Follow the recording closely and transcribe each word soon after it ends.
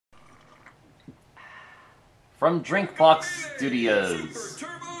from Drinkbox Studios.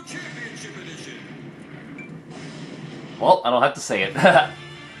 Well, I don't have to say it.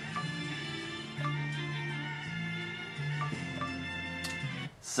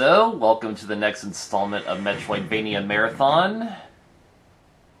 So, welcome to the next installment of Metroidvania Marathon.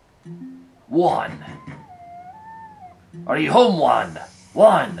 Juan. Are you home, Juan?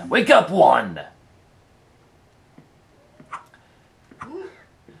 Juan, wake up, Juan!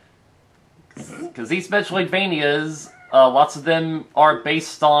 Because these Metroidvanias, lots of them are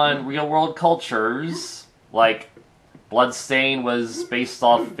based on real-world cultures. Like, Bloodstain was based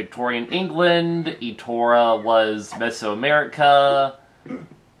off Victorian England, Etora was Mesoamerica.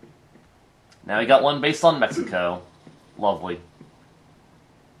 Now we got one based on Mexico. Lovely.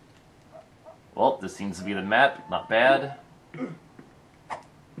 Well, this seems to be the map. Not bad.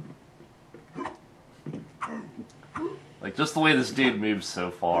 Like, just the way this dude moves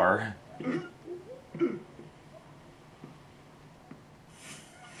so far. You're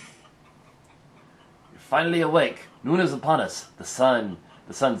finally awake. Noon is upon us. The sun's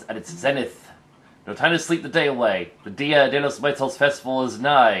at its zenith. No time to sleep the day away. The Dia de los Muertos festival is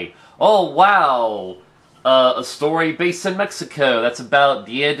nigh. Oh, wow! A story based in Mexico that's about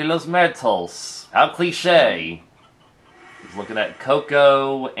Dia de los Muertos. How cliche. He's looking at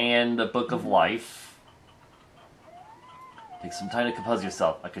Coco and the Book of Life. Take some time to compose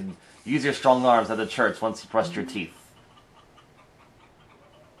yourself. I could use your strong arms at the church once you brushed your teeth.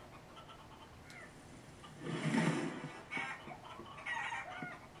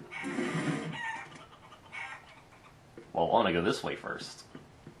 Well, I want to go this way first.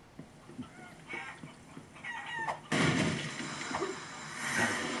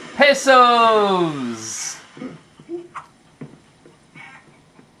 Pesos!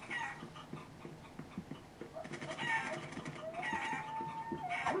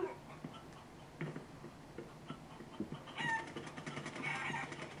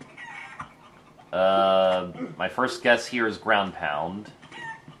 My first guess here is ground pound.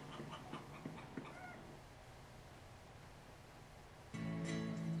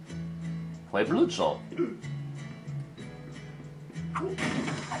 Pueblucho.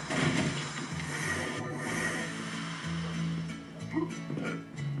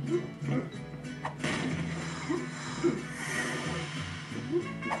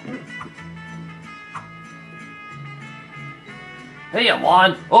 Hey,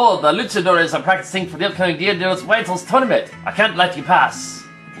 Juan! Oh, the luchadores are practicing for the upcoming Dia de los Muertos tournament! I can't let you pass!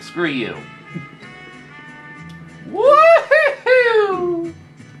 Well, screw you. Woohoo!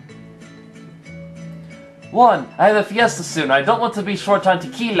 Juan, I have a fiesta soon. I don't want to be short on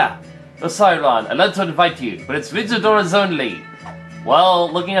tequila. Oh, sorry, Ron. I'd love to invite you, but it's luchadores only. Well,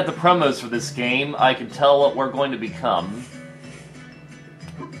 looking at the promos for this game, I can tell what we're going to become.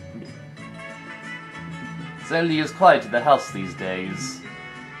 Sandy is quiet at the house these days.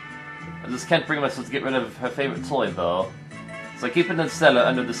 I just can't bring myself to get rid of her favorite toy, though. So I keep it in the cellar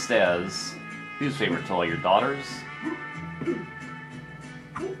under the stairs. Whose favorite toy? Your daughter's?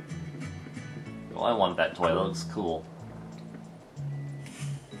 Well, I want that toy. That looks cool.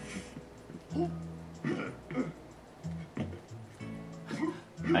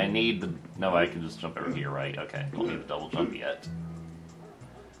 I need the... No, I can just jump over here, right? Okay, don't need the double jump yet.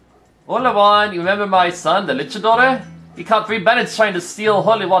 Hola, Juan, you remember my son, the luchador? He caught 3 bandits trying to steal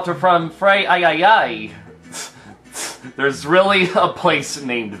holy water from Frey Ay Ay Ay. There's really a place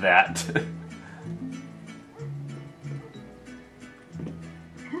named that.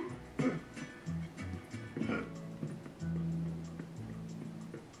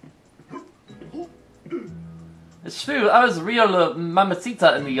 It's true, I was a real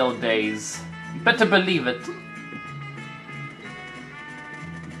mamacita in the old days. You better believe it.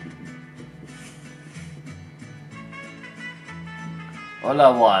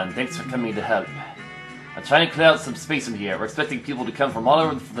 Hola, Juan. Thanks for coming to help. I'm trying to clear out some space in here. We're expecting people to come from all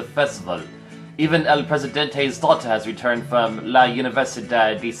over for the festival. Even El Presidente's daughter has returned from La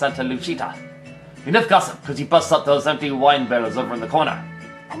Universidad de Santa Lucita. Enough gossip, because you bust up those empty wine barrels over in the corner.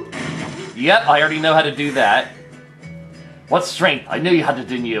 Yep, I already know how to do that. What strength? I knew you had it,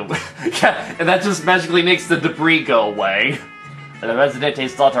 didn't you? Yeah, and that just magically makes the debris go away. El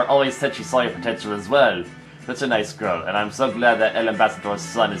Presidente's daughter always said she saw your potential as well. Such a nice girl, and I'm so glad that El Ambassador's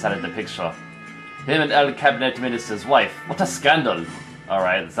son is out of the picture. Him and El Cabinet Minister's wife. What a scandal!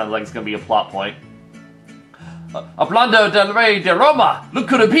 Alright, it sounds like it's gonna be a plot point. Hablando del Rey de Roma! Look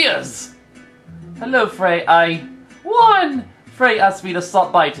who appears! Hello, Frey. Juan! Frey asked me to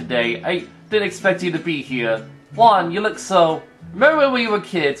stop by today. I didn't expect you to be here. Juan, you look so... Remember when we were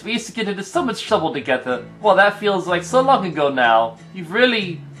kids? We used to get into so much trouble together. Well, that feels like so long ago now. You've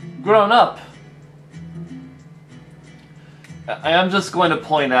really grown up. I am just going to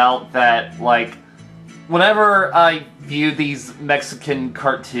point out that, like, whenever I view these Mexican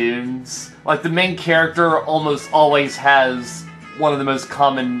cartoons, like, the main character almost always has one of the most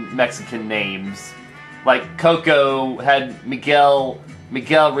common Mexican names. Like, Coco had Miguel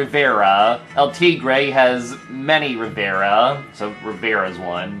Rivera. El Tigre has Manny Rivera, so Rivera's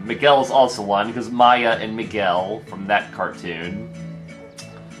one. Miguel's also one, because Maya and Miguel from that cartoon.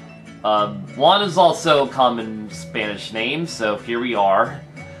 Juan is also a common Spanish name, so here we are.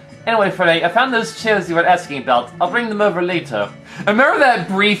 Anyway, Freddy, I found those chairs you were asking about. I'll bring them over later. Remember that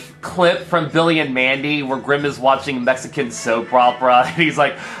brief clip from Billy and Mandy where Grim is watching Mexican soap opera and he's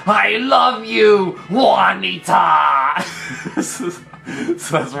like, I love you, Juanita! So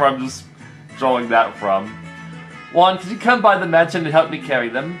that's where I'm just drawing that from. Juan, could you come by the mansion and help me carry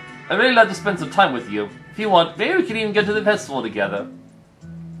them? I'd really like to spend some time with you. If you want, maybe we could even get to the festival together.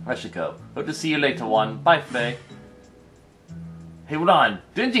 I should go. Hope to see you later, Juan. Bye, Faye. Hey, hold on.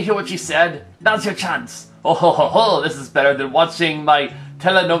 Didn't you hear what she said? Now's your chance. Oh ho ho ho, this is better than watching my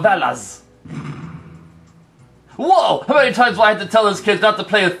telenovelas. Whoa! How many times do I have to tell those kids not to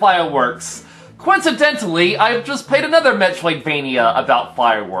play with fireworks? Coincidentally, I've just played another Metroidvania about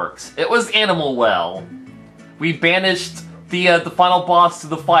fireworks. It was Animal Well. We banished the final boss to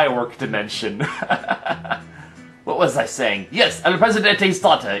the firework dimension. What was I saying? Yes, El Presidente's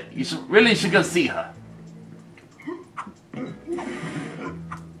daughter. You really should go see her.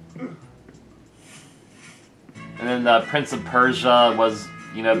 And then Prince of Persia was,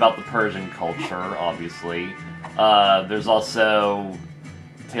 you know, about the Persian culture, obviously. There's also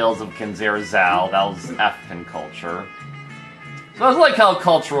Tales of Kenzera-Zal, that was African culture. So I like how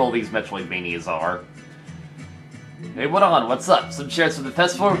cultural these Metroidvanias are. Hey, what on? What's up? Some chairs for the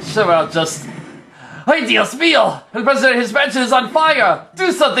festival? Sure, I'll just... Hey, Dios mío! El President, his mansion is on fire!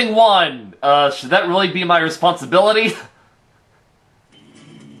 Do something, Juan! Should that really be my responsibility?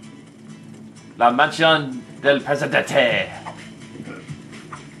 La mansión del Presidente.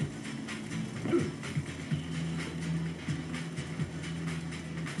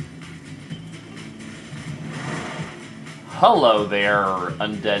 Hello there,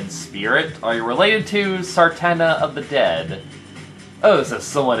 undead spirit. Are you related to Sartana of the Dead? Oh, so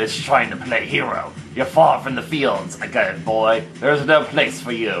someone is trying to play hero. You're far from the fields. I got it, boy. There's no place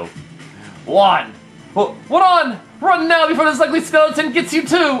for you. Juan! What on? Run now before this ugly skeleton gets you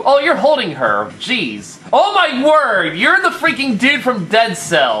too! Oh, you're holding her. Jeez. Oh my word! You're the freaking dude from Dead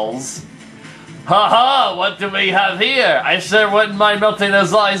Cells. Haha, what do we have here? I sure wouldn't mind melting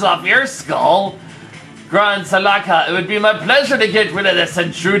those eyes off your skull. Gran Salaka, it would be my pleasure to get rid of this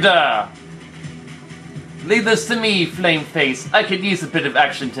intruder. Leave this to me, Flame Face. I could use a bit of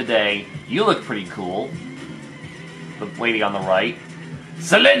action today. You look pretty cool. The lady on the right.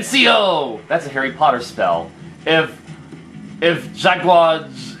 Silencio! That's a Harry Potter spell. If Jaguar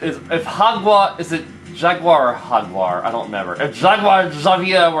is it Jaguar or Jaguar? I don't remember. If Jaguar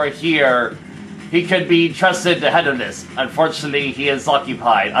Xavier were here, he could be trusted to handle this. Unfortunately, he is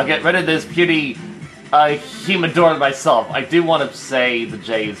occupied. I'll get rid of this puny humidor myself. I do want to say the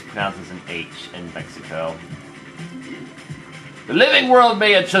J is pronounced as an H in Mexico. The living world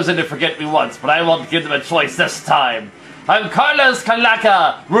may have chosen to forget me once, but I won't give them a choice this time. I'm Carlos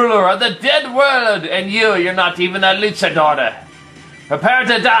Calaca, ruler of the dead world, and you're not even a luchador. Prepare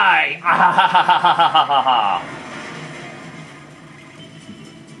to die!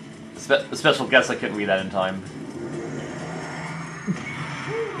 Special guess I couldn't read that in time.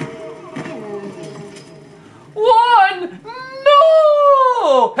 One!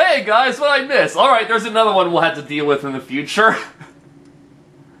 No! Hey guys, what I miss? Alright, there's another one we'll have to deal with in the future.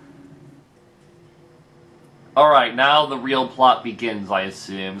 Alright, now the real plot begins, I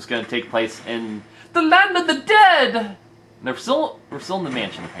assume. It's gonna take place in the land of the dead! And we're still in the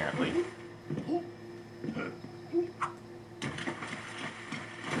mansion, apparently.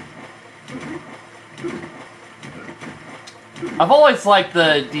 I've always liked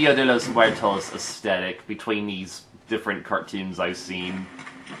the Dia de los Muertos aesthetic between these different cartoons I've seen.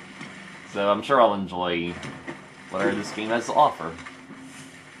 So I'm sure I'll enjoy whatever this game has to offer.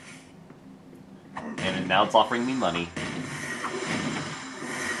 And now it's offering me money.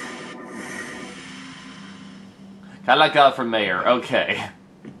 Calaca for mayor, okay.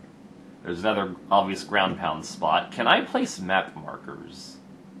 There's another obvious ground pound spot. Can I place map markers?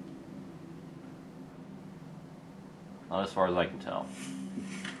 Not as far as I can tell.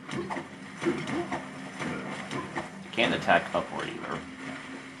 Can't attack upward either.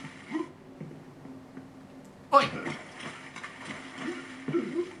 Oi!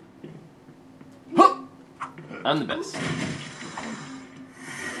 Huh! I'm the best.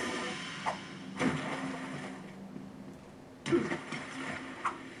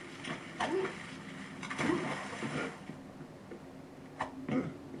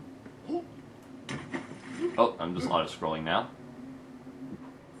 Oh, I'm just auto-scrolling now.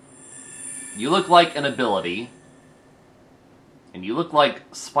 You look like an ability. And you look like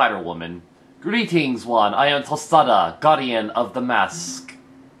Spider-Woman. Greetings, Juan. I am Tostada, Guardian of the Mask.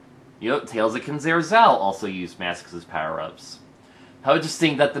 Yup, Tales of Kinzarzal also use masks as power-ups. How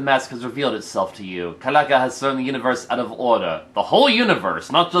interesting that the mask has revealed itself to you. Calaca has thrown the universe out of order. The whole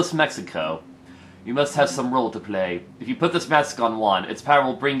universe, not just Mexico. You must have some role to play. If you put this mask on Juan, its power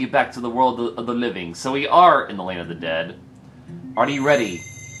will bring you back to the world of the living. So we are in the land of the dead. Are you ready?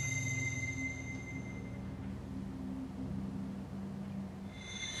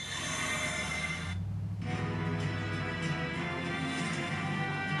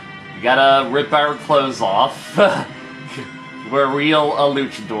 We gotta rip our clothes off. We're real a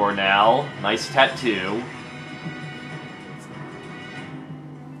luchador now. Nice tattoo.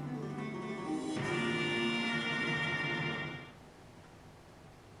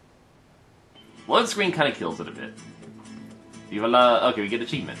 Load screen kind of kills it a bit. Okay, we get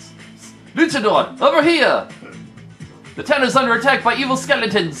achievements. Luchador, over here! The town is under attack by evil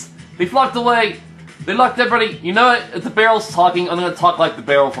skeletons. They flocked away. They locked everybody. You know what? If the barrel's talking, I'm gonna talk like the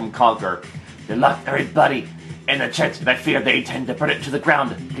barrel from Conquer. They locked everybody in the church, and I fear they intend to burn it to the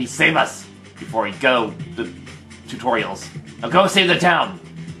ground. Please save us before we go. The tutorials. Now go save the town.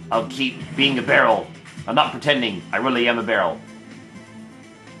 I'll keep being a barrel. I'm not pretending. I really am a barrel.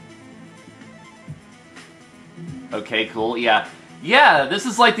 Okay, cool. Yeah. Yeah, this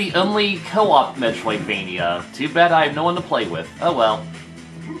is like the only co-op Metroidvania. Too bad I have no one to play with. Oh well.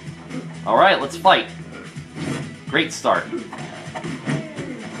 Alright, let's fight. Great start.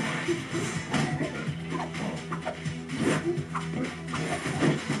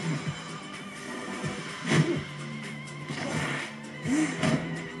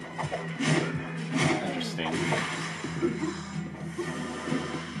 Interesting.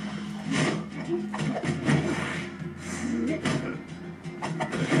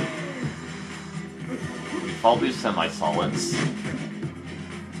 We fall through semi-solids.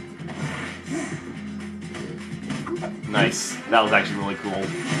 Nice. That was actually really cool.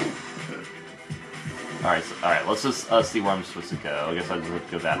 Alright, let's just see where I'm supposed to go. I guess I'll just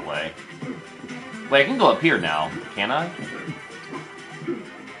go that way. Wait, I can go up here now, can I?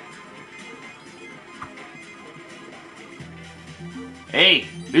 Hey,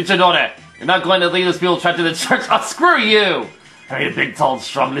 Luchador! You're not going to lead us people trapped in the church? Oh, screw you! I mean, a big, tall,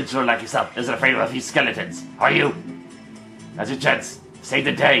 strong luchador like yourself isn't afraid of a few skeletons, are you? That's your chance. Save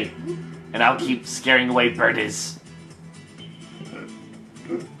the day, and I'll keep scaring away birdies.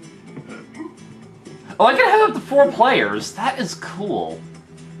 Oh, I can have up to 4 players. That is cool.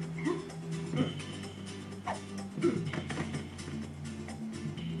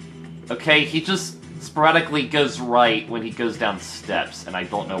 Okay, he just sporadically goes right when he goes down steps, and I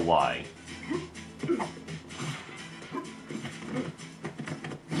don't know why.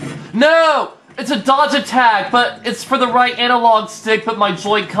 No! It's a dodge attack, but it's for the right analog stick, but my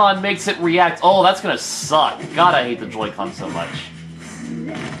Joy-Con makes it react. Oh, that's gonna suck. God, I hate the Joy-Con so much.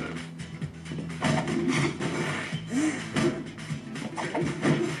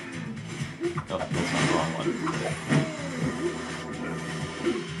 Oh, that's not the wrong one.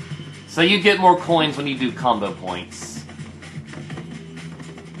 So you get more coins when you do combo points.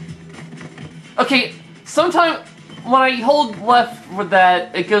 Okay, sometimes when I hold left with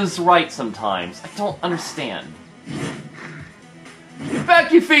that, it goes right sometimes. I don't understand. Get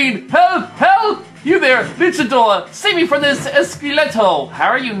back, you fiend! Help! Help! You there, Luchador! Save me from this Esqueleto! How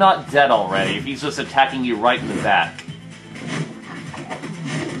are you not dead already if he's just attacking you right in the back?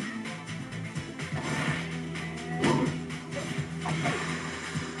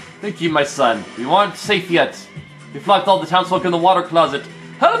 Thank you, my son. We aren't safe yet. We've locked all the townsfolk in the water closet.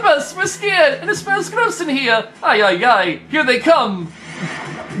 Help us! We're scared, and it smells gross in here! Aye, aye, aye! Here they come!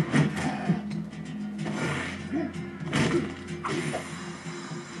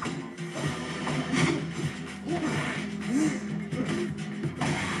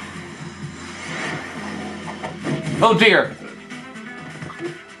 Oh dear!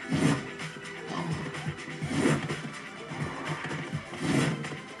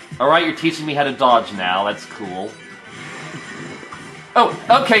 Alright, you're teaching me how to dodge now. That's cool.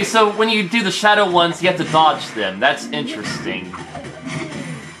 Oh, okay, so when you do the shadow ones, you have to dodge them. That's interesting.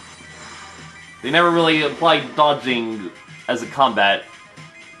 They never really apply dodging as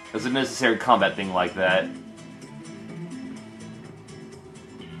a necessary combat thing like that.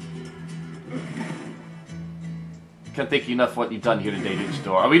 Can't thank you enough for what you've done here today,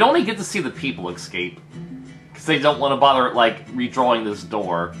 Luchador. We'd only get to see the people escape. Because they don't want to bother, like, redrawing this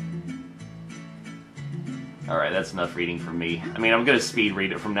door. Alright, that's enough reading for me. I mean, I'm gonna speed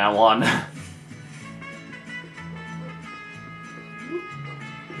read it from now on.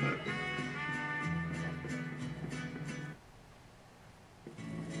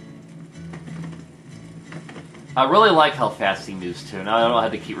 I really like how fast he moves too. Now I don't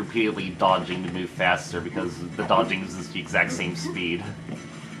have to keep repeatedly dodging to move faster because the dodging is the exact same speed.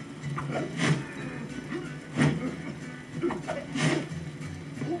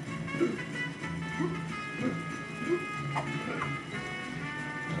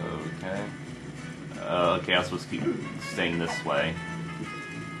 Okay. Okay, I'm supposed to keep staying this way.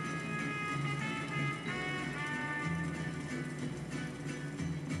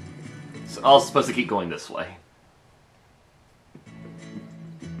 So I was supposed to keep going this way.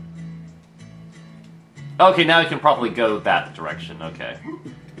 Okay, now we can probably go that direction, okay.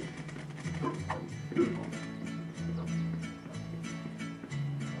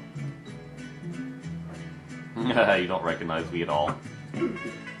 You don't recognize me at all.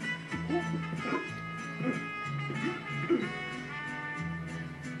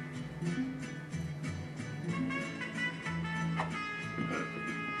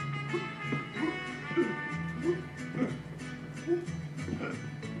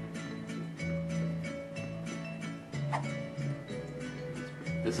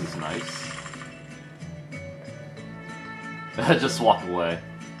 This is nice. Just walk away.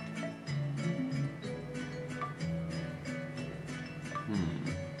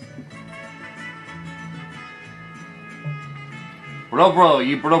 Bro,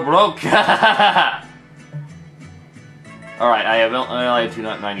 you broke? Alright, I only have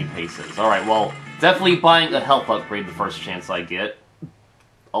 290 paces. Alright, well, definitely buying a health upgrade the first chance I get.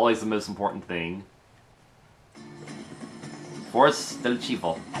 Always the most important thing. Force del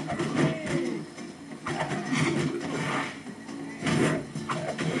Chivo.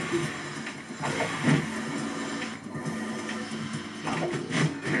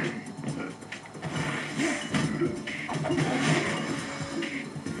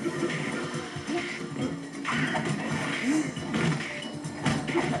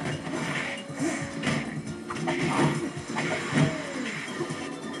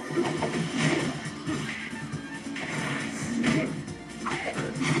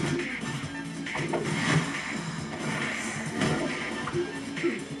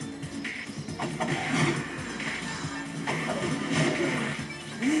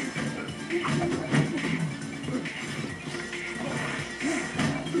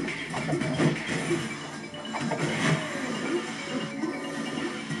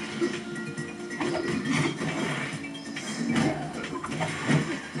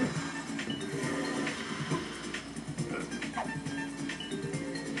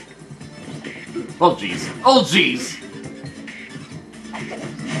 Oh jeez. Oh jeez!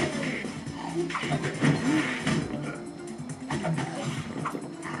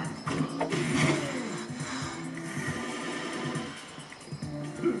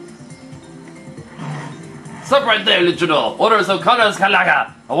 Stop right there, Luchador! Orders O'Connor's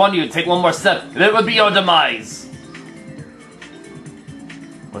Kalaga! I warn you, take one more step, and it will be your demise!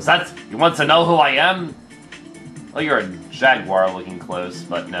 What's that? You want to know who I am? Well, you're a jaguar looking close,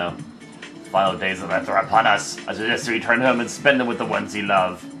 but no. Final days of Earth are upon us. I suggest you return home and spend them with the ones you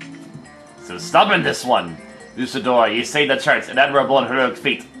love. So stubborn this one! Luchador, you saved the church, an admirable and heroic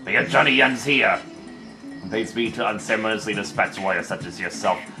feat, but your journey ends here. It pains me to unceremoniously dispatch warriors such as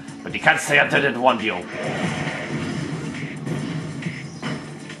yourself, but you can't say I didn't want you.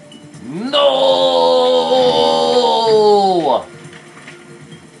 No!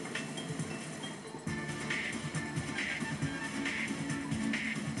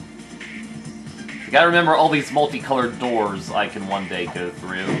 You gotta remember all these multicolored doors I can one day go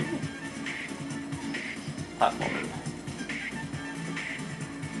through. Platforming.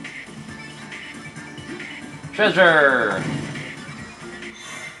 Treasure!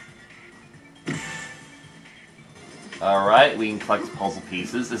 Alright, we can collect puzzle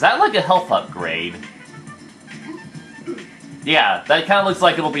pieces. Is that like a health upgrade? Yeah, that kind of looks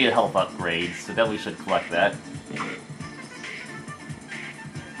like it'll be a health upgrade, so then we should collect that.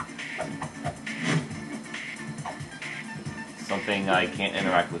 Something I can't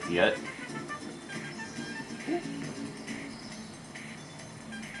interact with yet.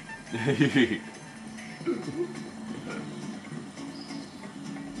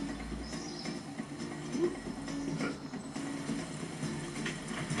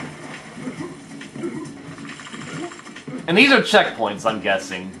 And these are checkpoints, I'm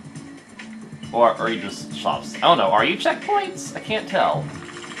guessing. Or are you just shops? I don't know, are you checkpoints? I can't tell.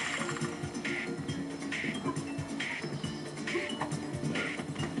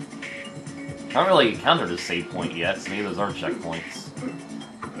 Haven't really encountered a save point yet, so maybe those are checkpoints.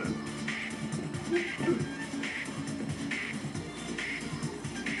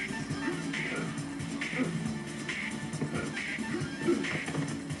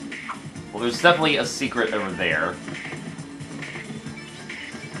 Well, there's definitely a secret over there.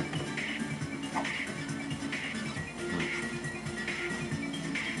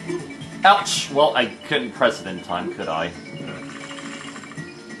 Ouch! Well, I couldn't press it in time, could I?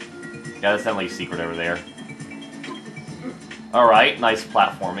 Yeah, that's definitely a secret over there. Alright, nice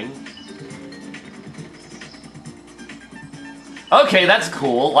platforming. Okay, that's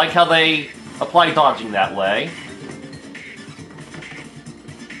cool. Like how they apply dodging that way.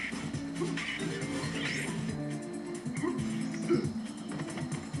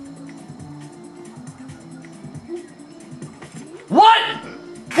 What?!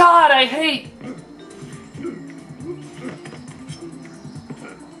 God, I hate...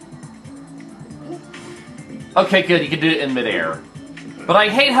 Okay, good, you can do it in midair. But I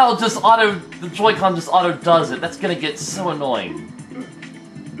hate how just the Joy-Con just auto does it. That's gonna get so annoying.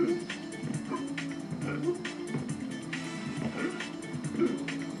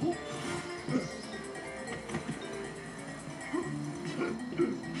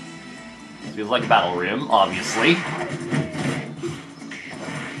 Feels like Battle Room, obviously.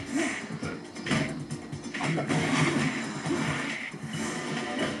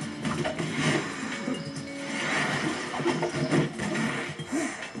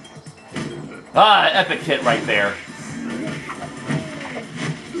 Ah, epic hit right there.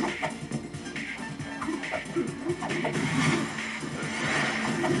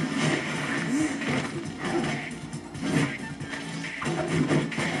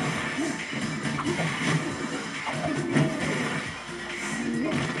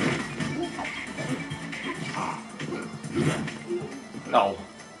 Oh.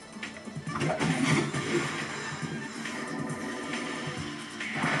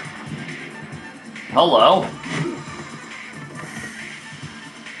 Hello.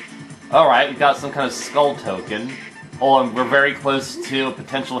 Alright, we got some kind of skull token. Oh, and we're very close to a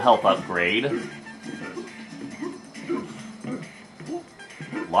potential health upgrade.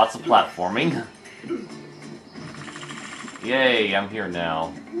 Lots of platforming. Yay, I'm here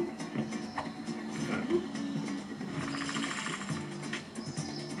now.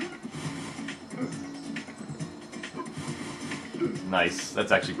 Nice,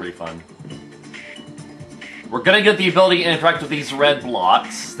 that's actually pretty fun. We're gonna get the ability to interact with these red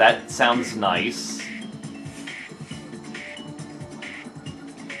blocks. That sounds nice.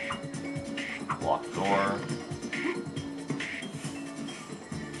 Lock door.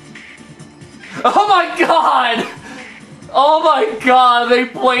 Oh my god! Oh my god, they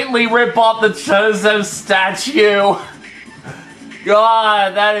blatantly rip off the Chozo statue!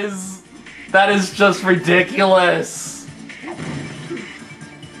 God, that is just ridiculous.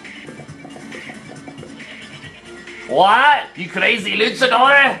 What? You crazy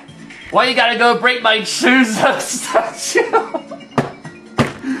luchador? Why you gotta go break my Chozo statue?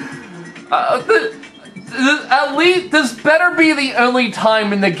 At least, this better be the only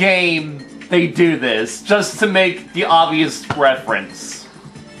time in the game they do this, just to make the obvious reference.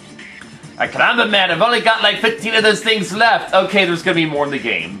 Caramba, man, I've only got like 15 of those things left. Okay, there's gonna be more in the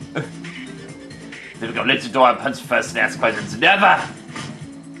game. Typical luchador, punch first and ask questions. Never!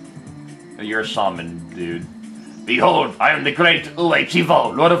 Oh, you're a shaman, dude. Behold, I am the great Uwe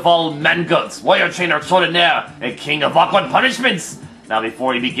Chivo, Lord of all man-goats, warrior trainer extraordinaire, and king of awkward punishments! Now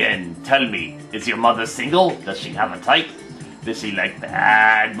before we begin, tell me, is your mother single? Does she have a type? Does she like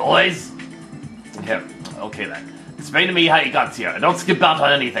bad boys? Here, okay then. Explain to me how you got here, and don't skip out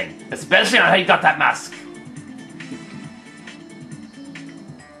on anything, especially on how you got that mask.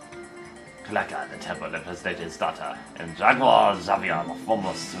 Kalaka, the temple represented his daughter, and Jaguar Xavier, the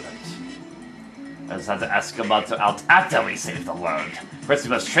former student. I just had to ask about it out after we save the world. First, we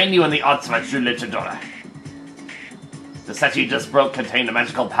must train you in the arts of a true luchador. The set you just broke contained a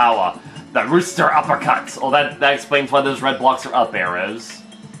magical power, the rooster uppercut. Oh, that explains why those red blocks are up arrows.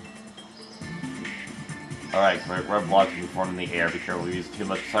 Alright, red blocks can be formed in the air. Be careful, we use too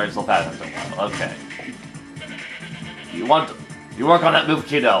much. Sorry, yourself out. Okay. You work on that move,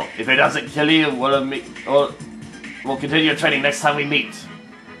 kiddo. If it doesn't kill you, we'll continue training next time we meet.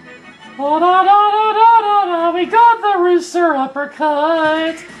 We got the rooster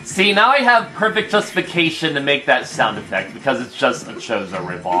uppercut! See, now I have perfect justification to make that sound effect, because it's just a Chozo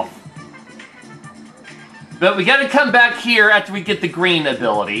ripoff. But we gotta come back here after we get the green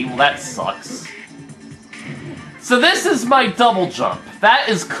ability. Well, that sucks. So this is my double jump. That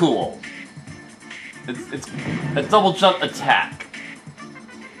is cool. It's a double jump attack.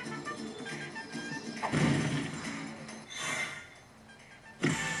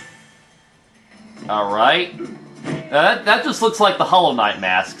 Alright. That just looks like the Hollow Knight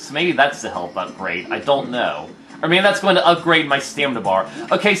mask, so maybe that's the health upgrade. I don't know. Or maybe that's going to upgrade my stamina bar.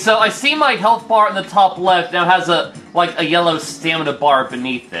 Okay, so I see my health bar in the top left now has a yellow stamina bar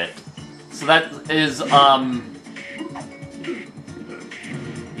beneath it. So that is,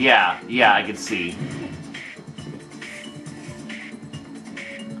 yeah, I can see.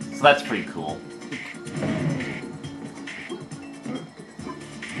 So that's pretty cool.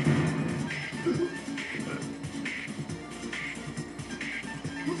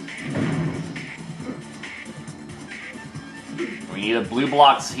 We need a blue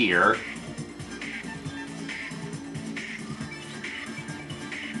blocks here.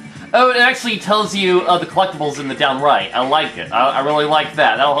 Oh, it actually tells you the collectibles in the down right. I like it. I really like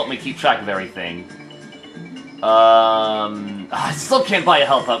that. That'll help me keep track of everything. I still can't buy a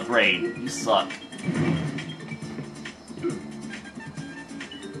health upgrade. You suck.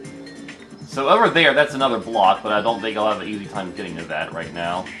 So over there, that's another block, but I don't think I'll have an easy time getting to that right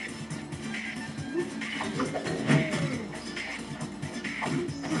now.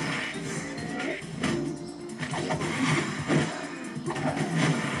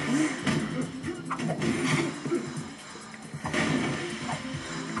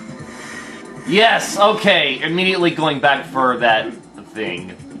 Yes, okay, immediately going back for that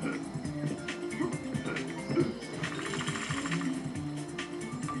thing.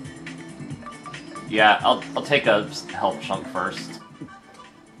 Yeah, I'll take a health chunk first.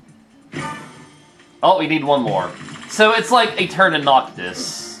 Oh, we need one more. So it's like a turn in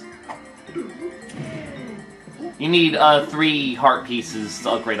Noctis. You need 3 heart pieces to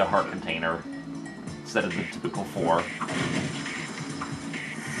upgrade a heart container, instead of the typical 4.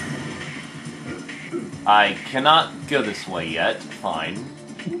 I cannot go this way yet, fine.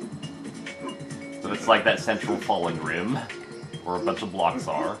 But it's like that central falling room, where a bunch of blocks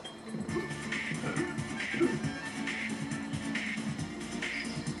are.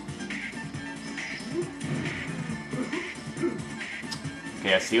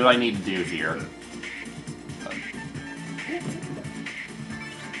 Okay, I see what I need to do here.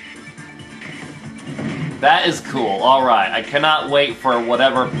 That is cool, alright. I cannot wait for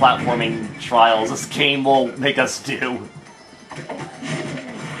whatever platforming trials this game will make us do.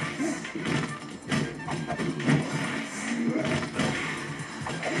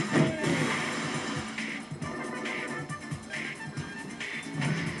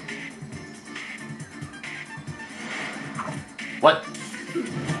 What?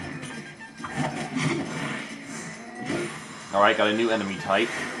 Alright, got a new enemy type.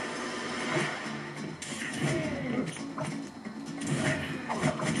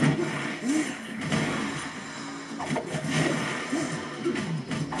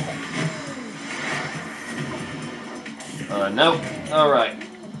 Nope. Alright.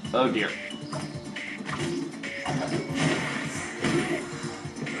 Oh dear.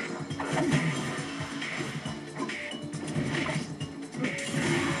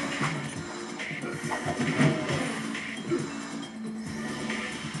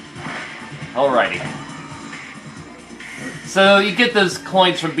 Alrighty. So, you get those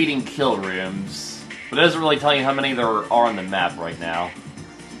coins from beating kill rooms, but it doesn't really tell you how many there are on the map right now.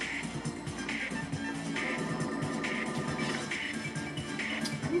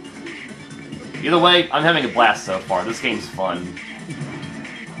 Either way, I'm having a blast so far. This game's fun.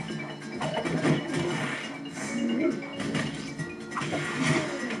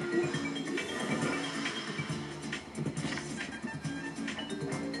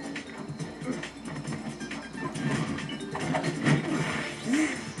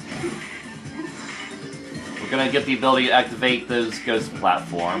 We're gonna get the ability to activate those ghost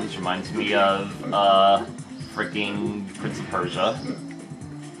platforms. Reminds me of, freaking Prince of Persia.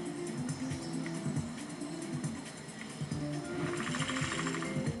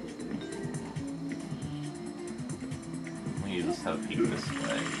 Have a peek this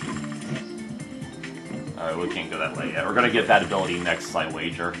way. Alright, we can't go that way yet. We're gonna get that ability next, I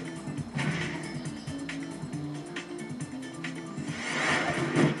wager.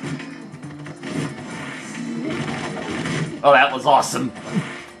 Oh, that was awesome.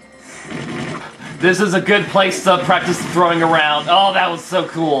 This is a good place to practice throwing around. Oh, that was so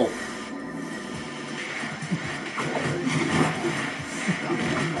cool.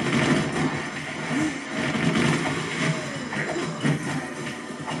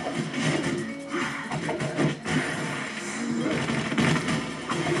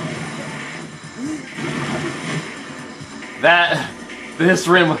 This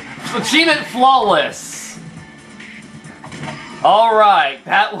room, achievement flawless! Alright,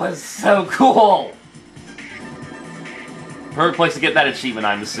 that was so cool! Perfect place to get that achievement,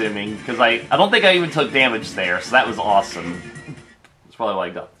 I'm assuming, because I don't think I even took damage there, so that was awesome. That's probably why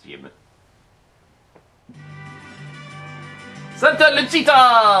I got the achievement. Santa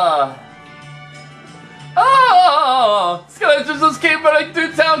Luchita! Oh! Skeletons just came running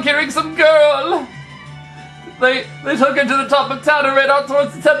through town carrying some girl! They took her to the top of town and ran out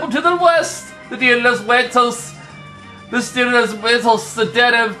towards the temple to the west! The dearless Muertos, the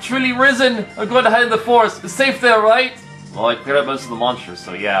dead have truly risen. I'm going to hide in the forest. It's safe there, right? Well, I cleared up most of the monsters,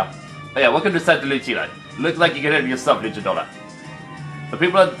 so yeah. Oh yeah, welcome to Santa Lucia. Looks like you can help yourself, Luchadora. The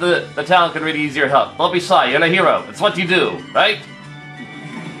people at the town can really use your help. Don't be shy, you're a hero. It's what you do, right?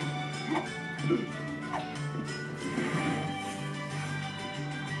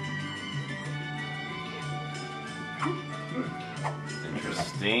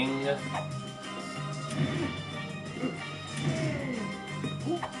 Interesting.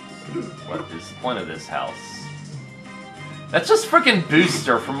 What is the point of this house? That's just frickin'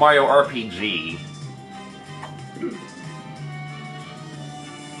 Booster from Mario RPG.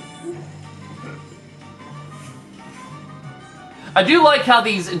 I do like how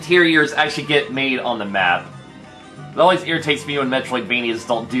these interiors actually get made on the map. It always irritates me when Metroidvanias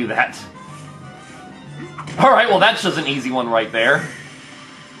don't do that. Alright, well that's just an easy one right there.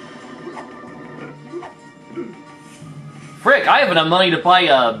 Frick, I have enough money to buy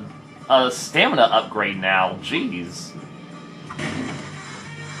a stamina upgrade now. Jeez.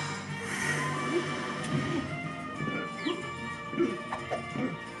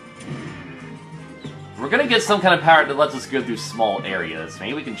 We're gonna get some kind of power that lets us go through small areas.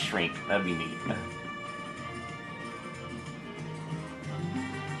 Maybe we can shrink. That'd be neat.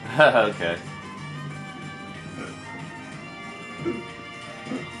 Okay.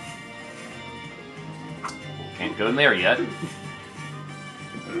 Can't go in there yet.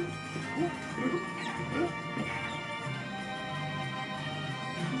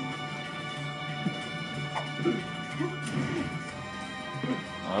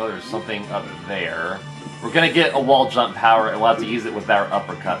 Oh, there's something up there. We're gonna get a wall jump power, and we'll have to use it with our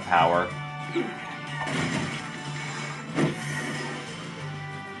uppercut power.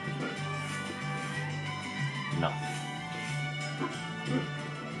 No.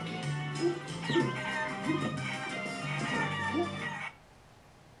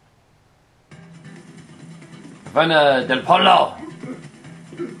 Havana del Polo!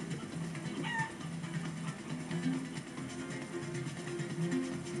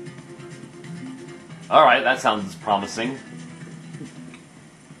 Alright, that sounds promising.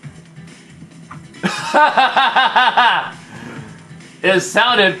 It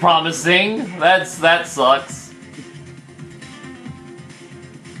sounded promising. That sucks.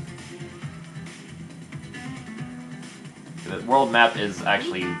 The world map is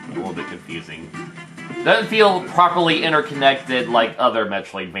actually a little bit confusing. Doesn't feel properly interconnected like other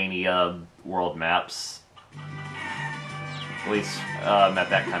Metroidvania world maps. At least at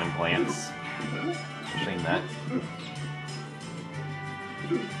that kind of glance. Shame that.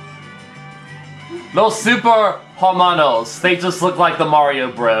 Los Super Hermanos. They just look like the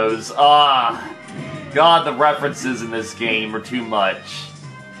Mario Bros. Ah, God, the references in this game are too much.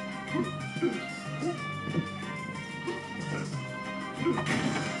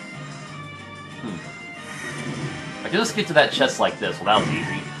 I can just get to that chest like this. Well, that was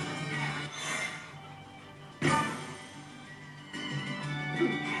easy.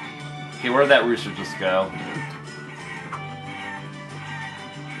 Okay, where did that rooster just go?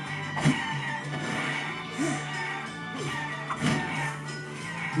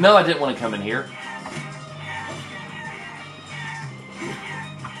 No, I didn't want to come in here.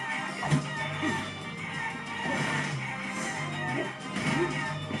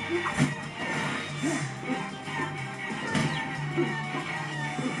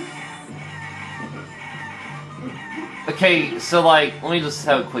 Okay, so like, let me just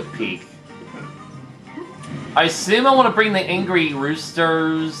have a quick peek. I assume I want to bring the angry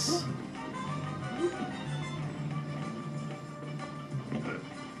roosters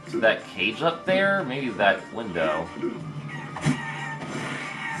to that cage up there? Maybe that window.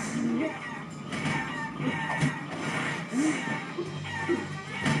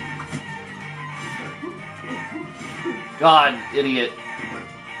 God, idiot.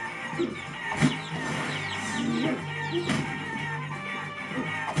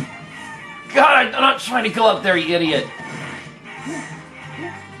 God, I'm not trying to go up there, you idiot!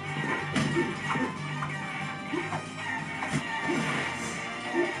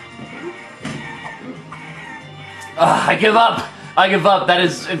 I give up! I give up, that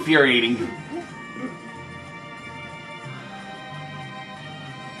is infuriating.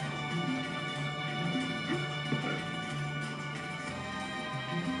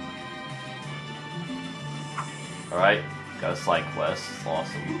 Alright, got a side quest. It's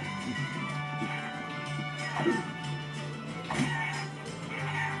awesome.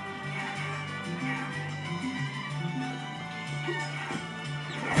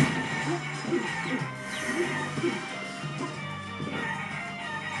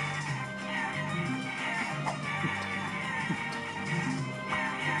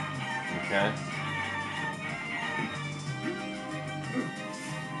 Okay.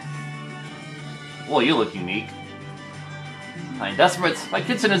 Well, you look unique. I'm desperate. My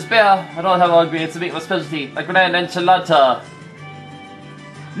kitchen is bare. I don't have all ingredients to make my specialty. Like an enchilada.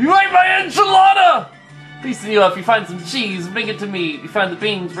 You ate my enchilada! Please, senor, if you find some cheese, bring it to me. If you find the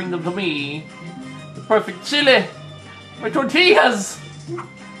beans, bring them to me. The perfect chili. My tortillas!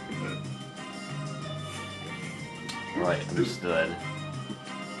 Right, understood.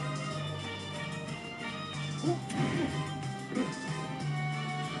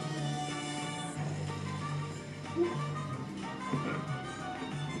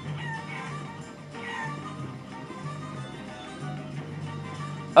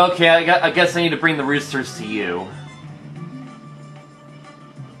 Okay, I guess I need to bring the roosters to you.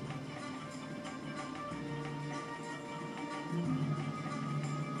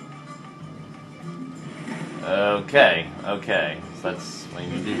 Okay, okay. So that's what I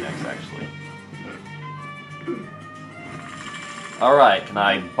need to do next, actually. Alright, can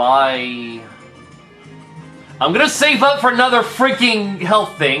I buy... I'm gonna save up for another freaking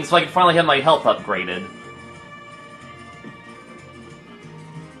health thing so I can finally have my health upgraded.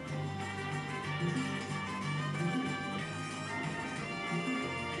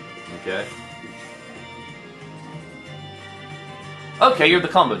 Okay. Okay, you're the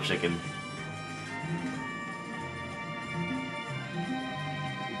combo chicken.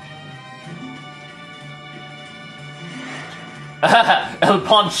 El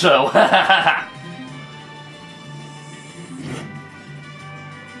Poncho!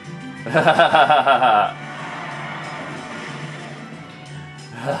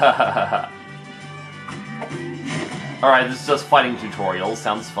 Alright, this is just fighting tutorial.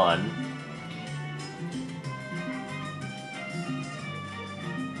 Sounds fun.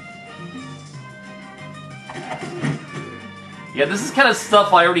 Yeah, this is kind of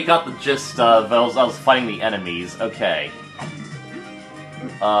stuff I already got the gist of. I was fighting the enemies. Okay.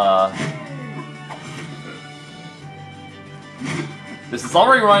 This is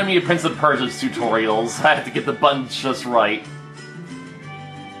already reminding me of Prince of Persia's tutorials. I have to get the buttons just right.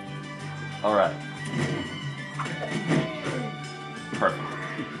 Alright. Perfect.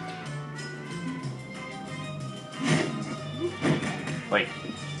 Wait.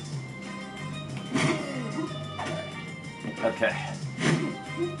 Okay.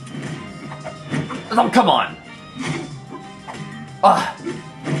 Oh, come on! Oh,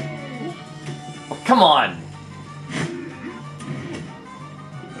 come on!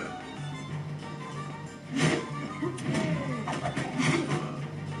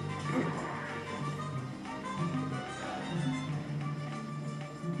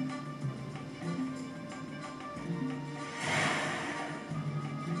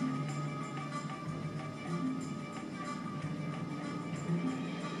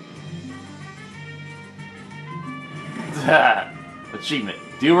 Achievement.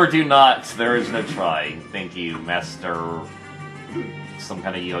 Do or do not, there is no try. Thank you, Master... some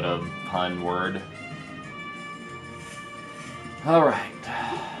kind of Yoda pun word. Alright.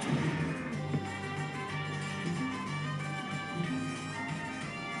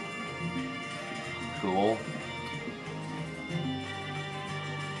 Cool.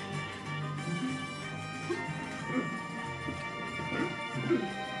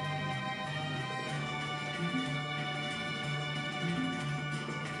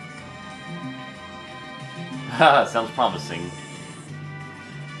 Sounds promising.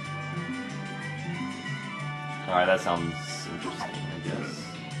 Alright, that sounds interesting, I guess.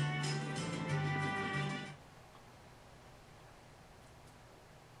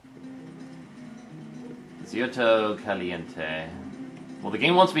 Zioto Caliente. Well, the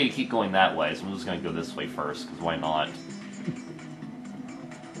game wants me to keep going that way, so I'm just gonna go this way first, because why not?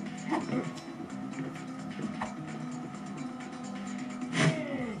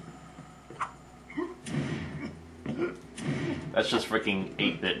 That's just freaking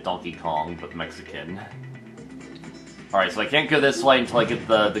 8-bit Donkey Kong, but Mexican. Alright, so I can't go this way until I get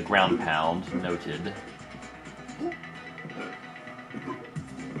the ground pound. Noted.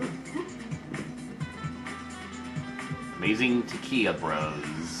 Amazing Tequila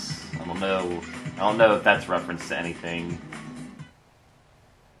Bros. I don't know if that's reference to anything.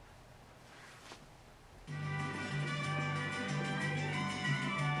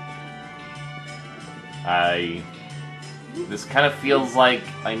 This kind of feels like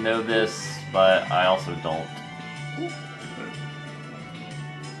I know this, but I also don't.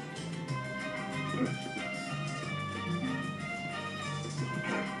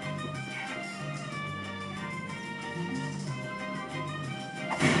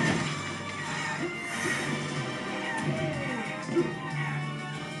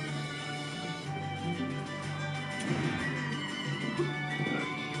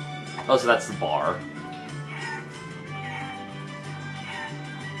 Oh, so that's the bar.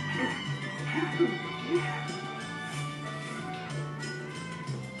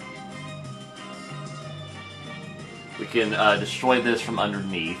 We can destroy this from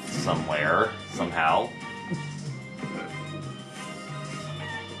underneath somewhere, somehow.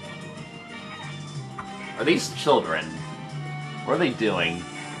 Are these children? What are they doing?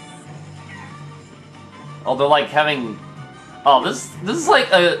 Oh, they're like having... Oh, this is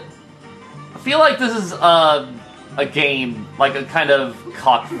like a... I feel like this is a game, like a kind of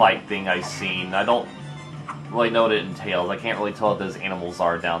cockfight thing I've seen. I don't really know what it entails. I can't really tell what those animals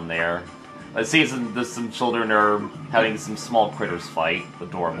are down there. I see some children are having some small critters fight.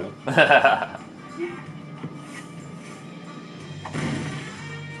 Adorable.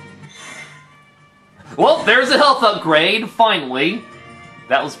 Well, there's a health upgrade, finally.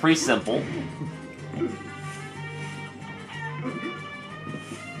 That was pretty simple.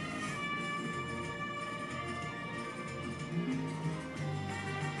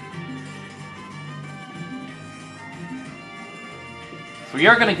 So we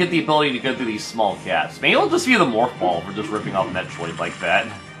are going to get the ability to go through these small gaps. Maybe it'll just be the Morph Ball for just ripping off Metroid like that.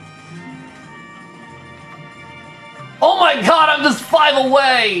 Oh my god, I'm just 5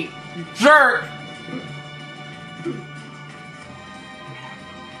 away! Jerk!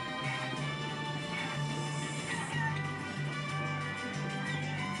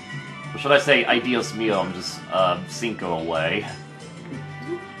 Or should I say, Ideos Mio, I'm just 5 away.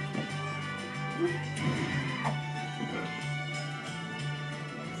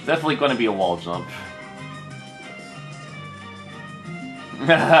 It's definitely going to be a wall jump.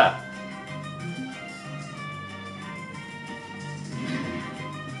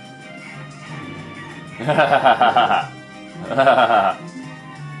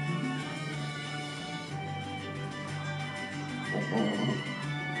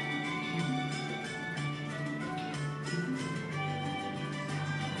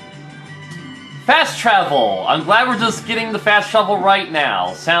 Fast travel! I'm glad we're just getting the fast travel right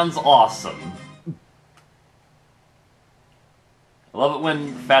now. Sounds awesome. I love it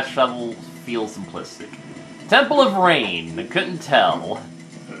when fast travel feels simplistic. Temple of Rain. I couldn't tell.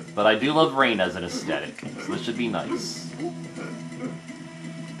 But I do love rain as an aesthetic, so this should be nice.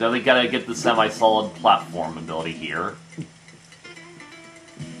 Definitely gotta get the semi-solid platform ability here.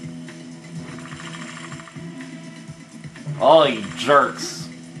 Oh, you jerks.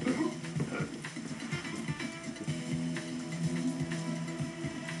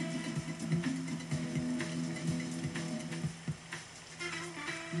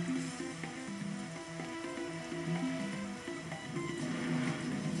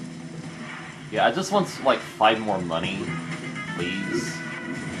 Yeah, I just want, like, 5 more money, please.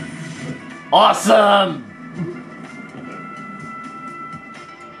 Awesome!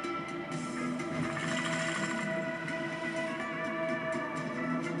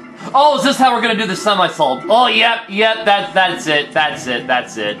 Oh, is this how we're gonna do the semi-solid? Oh, yep, that's it.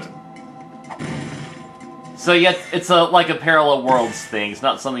 So, yeah, it's like a parallel worlds thing. It's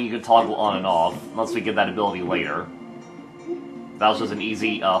not something you can toggle on and off, unless we get that ability later. That was just an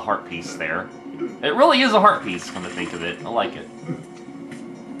easy heart piece there. It really is a heart piece, come to think of it. I like it.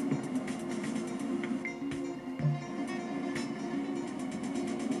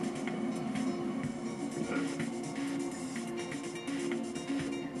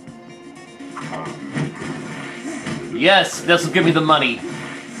 Yes, this will give me the money.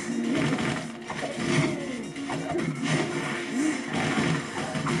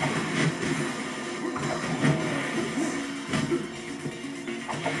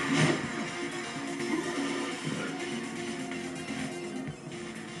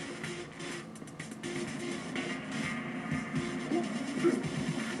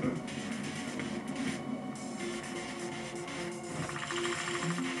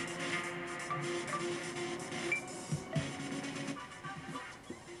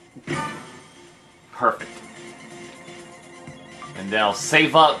 Perfect. And then I'll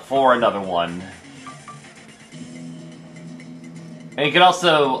save up for another one. And you can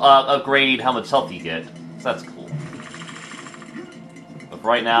also upgrade how much health you get, so that's cool. But for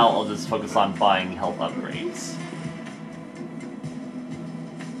right now, I'll just focus on buying health upgrades.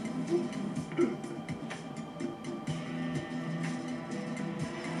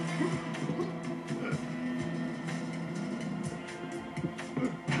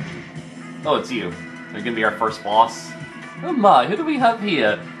 Oh, it's you. You're gonna be our first boss. Oh my, who do we have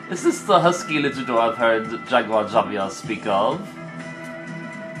here? Is this the husky luchador I've heard Jaguar Javier speak of?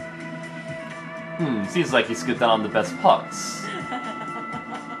 Seems like he scooped out on the best parts.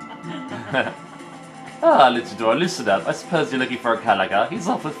 Ah, luchador, loosen up. I suppose you're looking for a Calaga. He's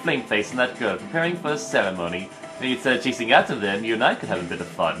off with Flameface and that girl, preparing for a ceremony. Maybe instead of chasing after them, you and I could have a bit of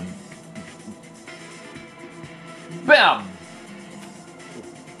fun. BAM!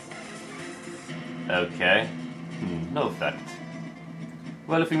 Okay. No effect.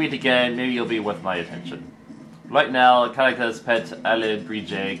 Well, if we meet again, maybe you'll be worth my attention. Right now, Calaga's pet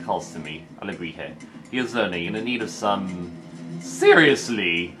Alegrije calls to me. Alegrije. He is lonely and in need of some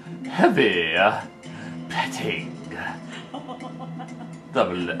seriously heavy petting.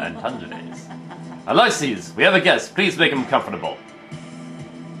 Double entendres. Aloysius, we have a guest. Please make him comfortable.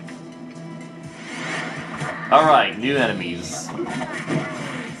 Alright, new enemies.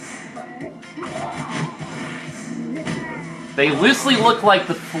 They loosely look like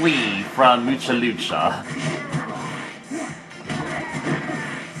the flea from Mucha Lucha.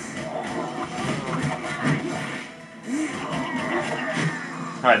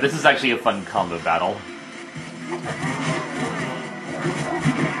 Alright, this is actually a fun combo battle.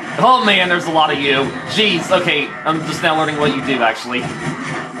 Oh man, there's a lot of you. Jeez, okay, I'm just now learning what you do, actually.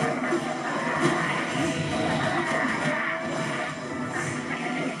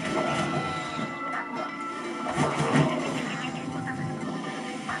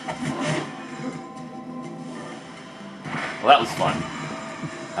 Well, that was fun.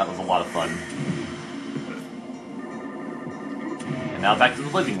 That was a lot of fun. And now back to the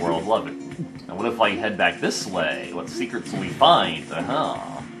living world, love it. Now what if I head back this way? What secrets will we find?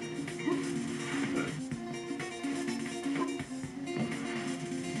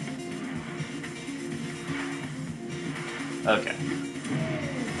 Okay.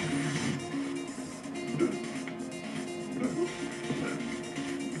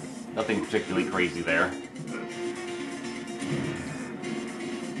 Nothing particularly crazy there.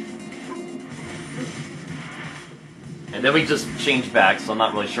 And then we just changed back, so I'm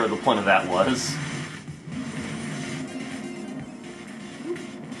not really sure the point of that was.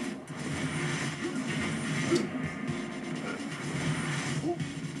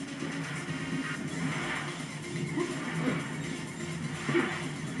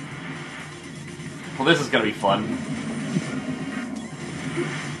 Well, this is gonna be fun.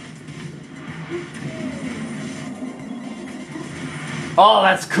 Oh,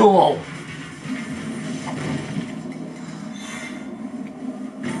 that's cool!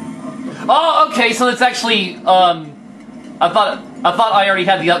 Oh, okay, so it's actually, I thought I already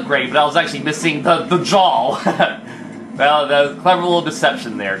had the upgrade, but I was actually missing the jaw. Well, the clever little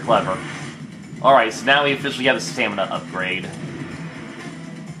deception there, clever. Alright, so now we officially have a stamina upgrade.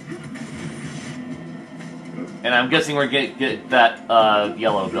 And I'm guessing we're gonna get that,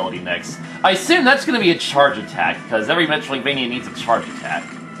 yellow ability next. I assume that's gonna be a charge attack, because every Metroidvania needs a charge attack.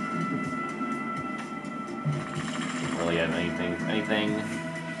 Don't really have anything.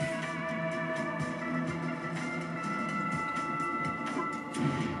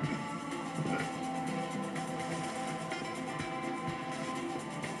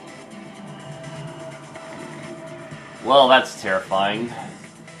 Well, that's terrifying.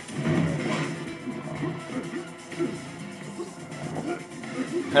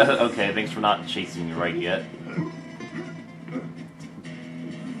 Okay, thanks for not chasing me right yet.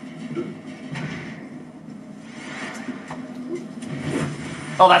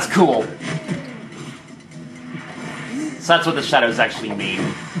 Oh, that's cool! So that's what the shadows actually mean.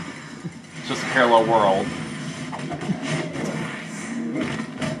 It's just a parallel world.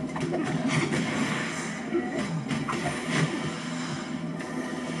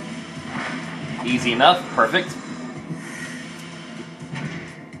 Easy enough, perfect.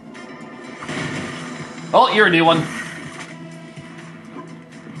 Oh, you're a new one.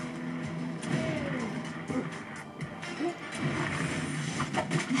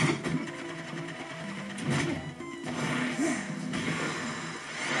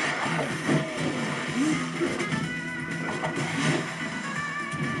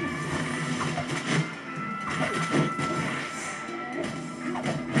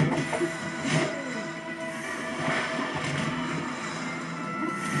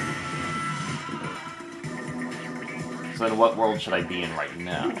 So then what world should I be in right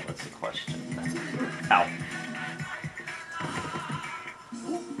now? That's the question. Ow.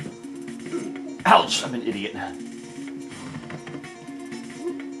 Ouch! I'm an idiot.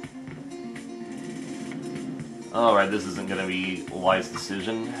 Alright, this isn't gonna be a wise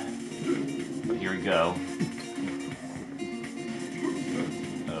decision. But here we go.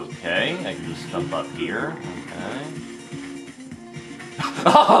 Okay, I can just jump up here. Okay.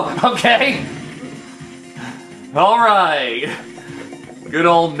 Oh, okay! Alright! Good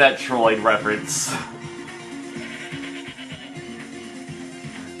old Metroid reference.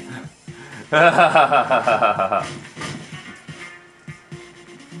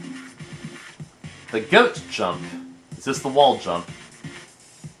 The goat jump. Is this the wall jump?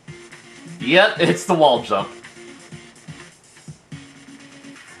 Yep, it's the wall jump.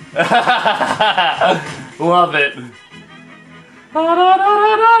 Love it.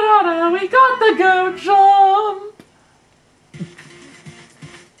 We got the goat jump!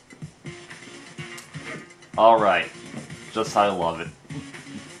 Alright. Just how I love it.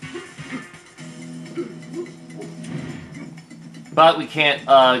 But we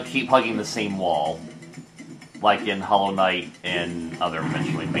can't keep hugging the same wall, like in Hollow Knight and other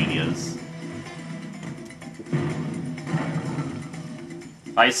Metroidvanias.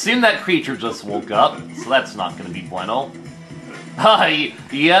 I assume that creature just woke up, so that's not going to be bueno.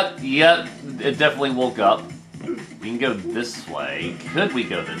 Yep, it definitely woke up. We can go this way. Could we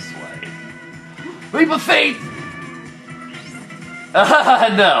go this way? Leap of faith!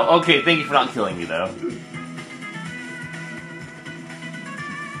 No. Okay, thank you for not killing me, though.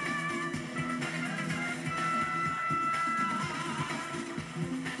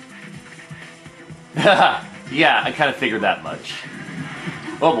 Yeah, I kind of figured that much.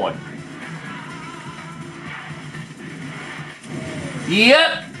 Oh boy.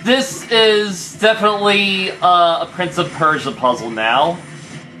 Yep, this is definitely a Prince of Persia puzzle now.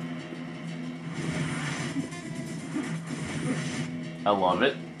 I love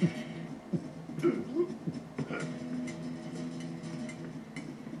it.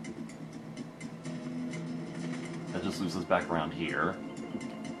 That just loops us back around here.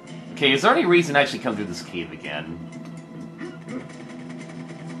 Okay, is there any reason to actually come through this cave again?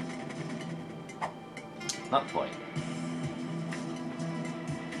 Not quite.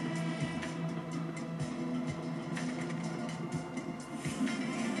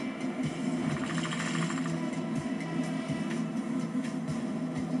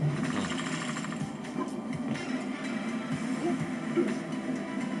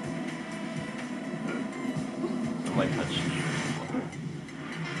 What do I touch here?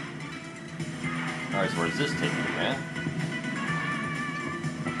 Alright, so where's this taking me, man?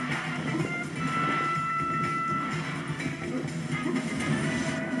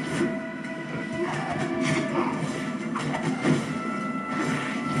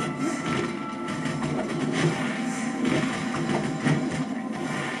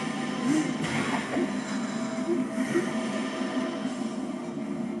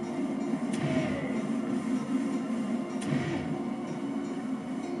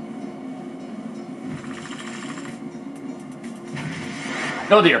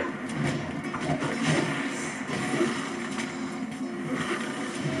 Oh dear.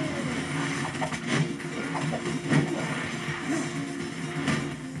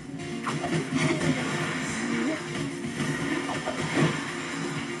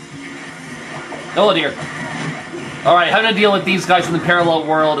 Oh dear. Alright, having to deal with these guys in the parallel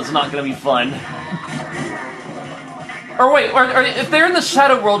world is not going to be fun. Or wait, or if they're in the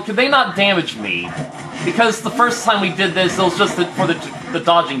Shadow World, could they not damage me? Because the first time we did this, it was just for the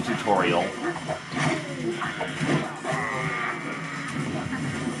dodging tutorial.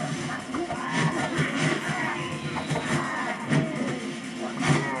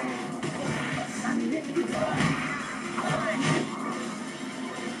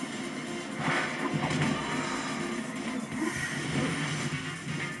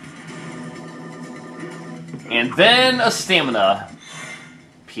 And then a stamina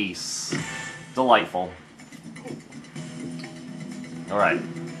piece. Delightful. Alright.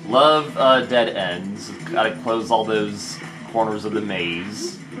 Love dead ends. Gotta close all those corners of the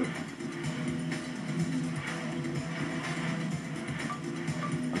maze.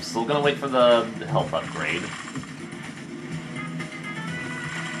 I'm still gonna wait for the health upgrade.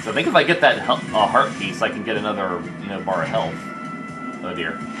 So I think if I get that heart piece, I can get another, bar of health. Oh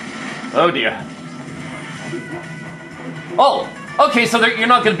dear. Oh dear. Oh! Okay, so you're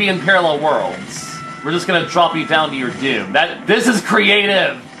not going to be in parallel worlds. We're just going to drop you down to your doom. This is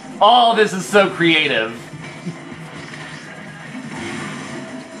creative! Oh, this is so creative.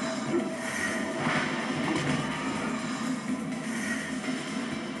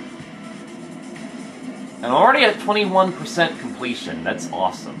 I'm already at 21% completion. That's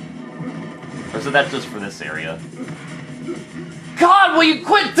awesome. Or is that just for this area? God, will you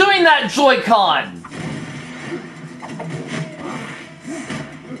quit doing that, Joy-Con?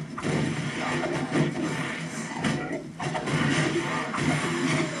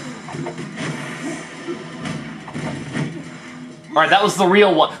 Alright, that was the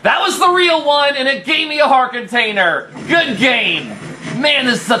real one. That was the real one, and it gave me a heart container! Good game! Man,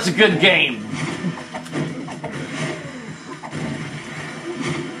 this is such a good game!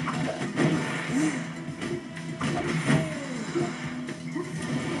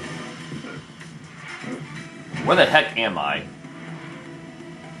 Where the heck am I?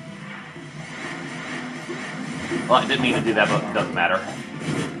 Well, I didn't mean to do that, but it doesn't matter.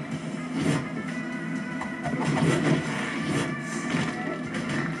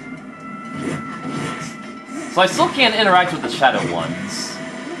 So I still can't interact with the shadow ones.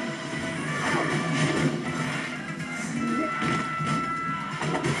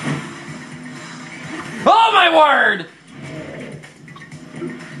 Oh my word!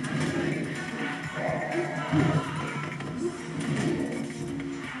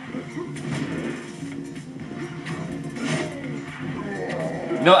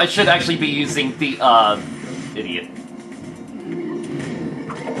 No, I should actually be using the, idiot.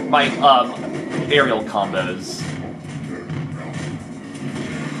 My, aerial combos.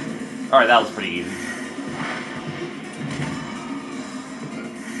 Alright, that was pretty easy.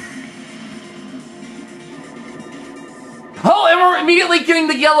 Oh, and we're immediately getting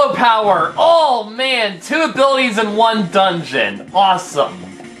the yellow power! Oh, man! 2 abilities in 1 dungeon! Awesome!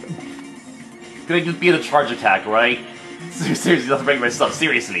 Gonna just be the charge attack, right? Seriously, don't break my stuff,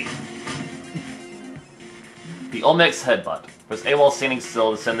 seriously. The Olmec's Headbutt. Press A while standing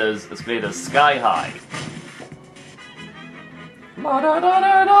still to send those escalators sky high. La da da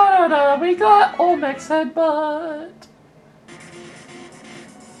da da da, we got Olmec's Headbutt.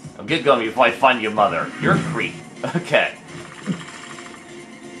 I'll get going before I find your mother. You're a creep. Okay.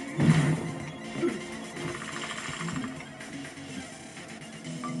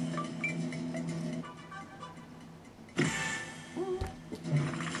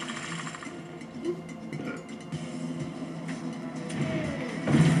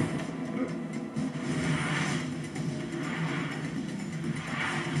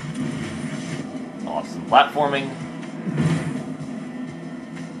 Awesome platforming.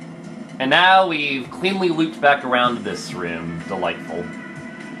 And now we've cleanly looped back around to this room. Delightful.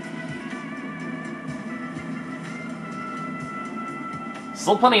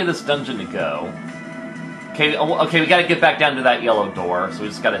 Still plenty of this dungeon to go. Okay, we gotta get back down to that yellow door, so we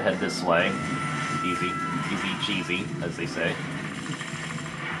just gotta head this way. Easy. Easy cheesy, as they say.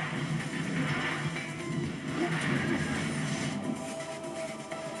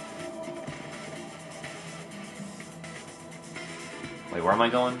 Wait, where am I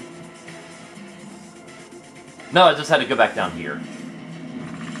going? No, I just had to go back down here.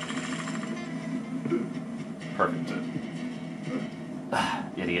 Perfect.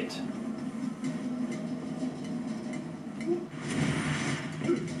 Idiot.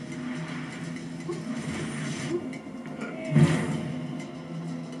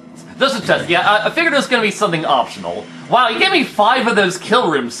 Just a test. Yeah, I figured it was going to be something optional. Wow, you gave me 5 of those kill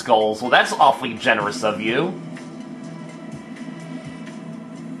room skulls. Well, that's awfully generous of you.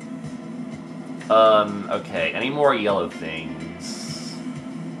 Okay, any more yellow things?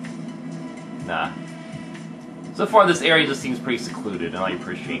 Nah. So far, this area just seems pretty secluded, and I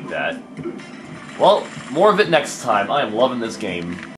appreciate that. Well, more of it next time. I am loving this game.